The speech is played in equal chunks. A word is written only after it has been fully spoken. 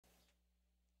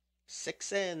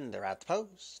Six in, they're at the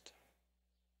post.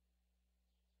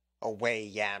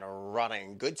 Away and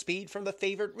running. Good speed from the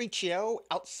favorite Riccio.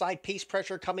 Outside pace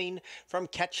pressure coming from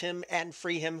Catch Him and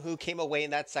Free Him, who came away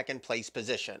in that second place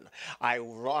position. I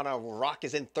Wanna Rock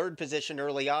is in third position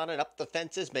early on, and up the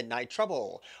fence is Midnight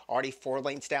Trouble. Already 4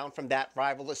 lengths down from that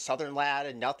rival is Southern Lad,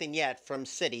 and nothing yet from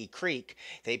City Creek.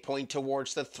 They point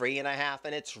towards the 3.5,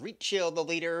 and it's Riccio the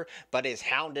leader, but is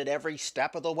hounded every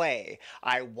step of the way.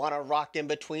 I Wanna Rock in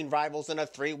between rivals in a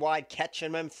 3 wide. Catch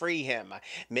Him and Free Him.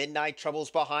 Midnight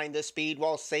Trouble's behind the speed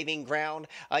while saving ground.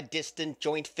 A distant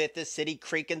joint fifth is City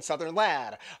Creek and Southern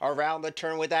Lad. Around the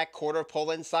turn with that quarter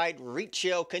pole inside,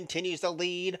 Riccio continues the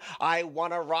lead. I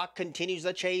Wanna Rock continues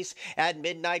the chase, and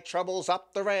Midnight Trouble's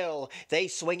up the rail. They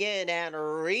swing in, and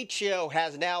Riccio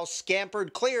has now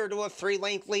scampered clear to a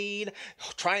 3-length lead.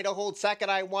 Trying to hold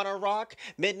second, I Wanna Rock.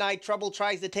 Midnight Trouble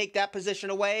tries to take that position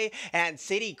away, and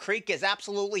City Creek is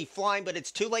absolutely flying, but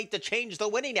it's too late to change the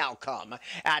winning outcome.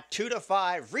 At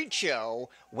 2-5, Riccio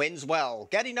wins well,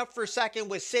 getting up for second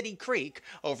with City Creek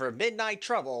over Midnight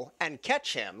Trouble, and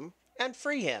Catch Him and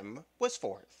Free Him was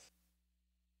fourth.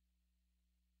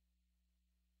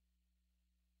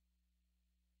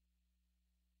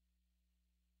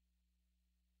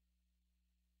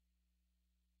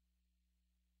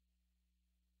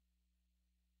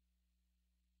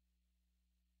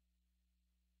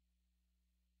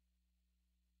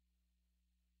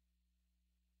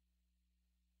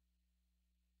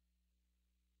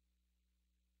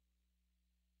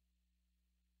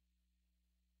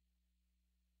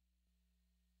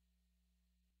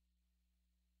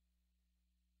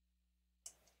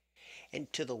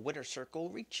 Into the winner circle,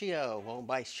 Riccio, owned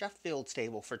by Sheffield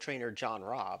Stable for trainer John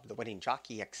Robb. The winning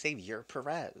jockey, Xavier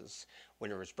Perez.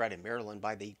 Winner was bred in Maryland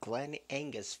by the Glen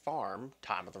Angus Farm.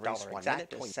 Time of the race, 1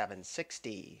 minute,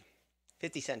 $7.60.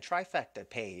 50-cent trifecta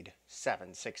paid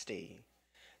 $7.60.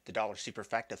 The dollar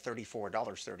superfecta,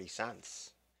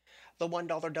 $34.30. The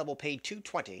 $1 double paid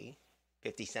 $2.20.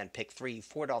 50-cent pick 3,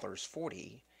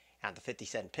 $4.40. And the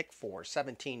 50-cent pick 4,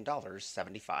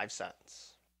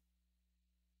 $17.75.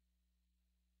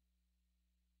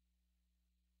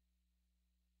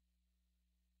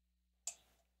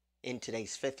 In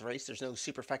today's fifth race, there's no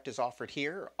superfectas offered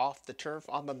here. Off the turf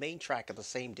on the main track of the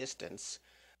same distance.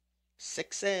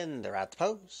 Six in, they're at the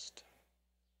post.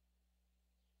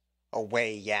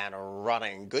 Away and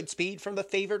running. Good speed from the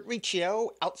favorite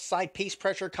Riccio. Outside pace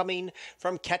pressure coming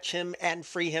from Catch Him and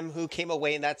Free Him, who came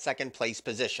away in that second place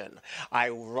position.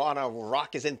 I Wanna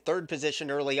Rock is in third position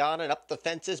early on, and up the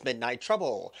fence is Midnight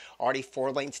Trouble. Already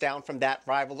 4 lengths down from that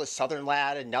rival is Southern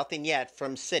Lad, and nothing yet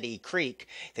from City Creek.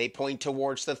 They point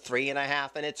towards the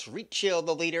 3.5, and it's Riccio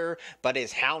the leader, but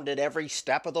is hounded every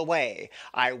step of the way.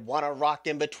 I Wanna Rock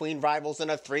in between rivals in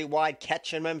a 3-wide.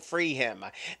 Catch Him and Free Him.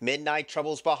 Midnight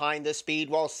Trouble's behind the speed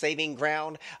while saving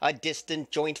ground. A distant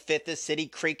joint fifth is City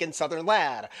Creek and Southern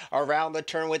Lad. Around the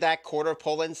turn with that quarter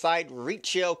pole inside,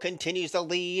 Riccio continues the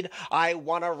lead. I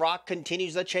Wanna Rock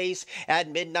continues the chase,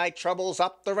 and Midnight Trouble's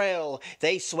up the rail.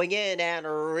 They swing in, and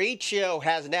Riccio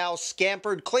has now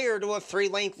scampered clear to a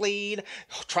 3-length lead.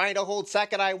 Trying to hold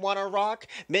second, I Wanna Rock.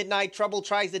 Midnight Trouble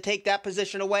tries to take that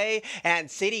position away,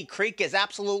 and City Creek is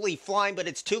absolutely flying, but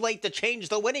it's too late to change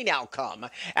the winning outcome.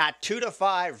 At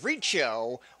 2-5,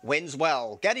 Riccio wins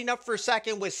well, getting up for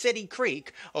second with City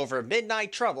Creek over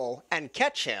Midnight Trouble, and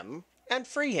Catch Him and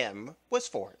Free Him was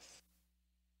fourth.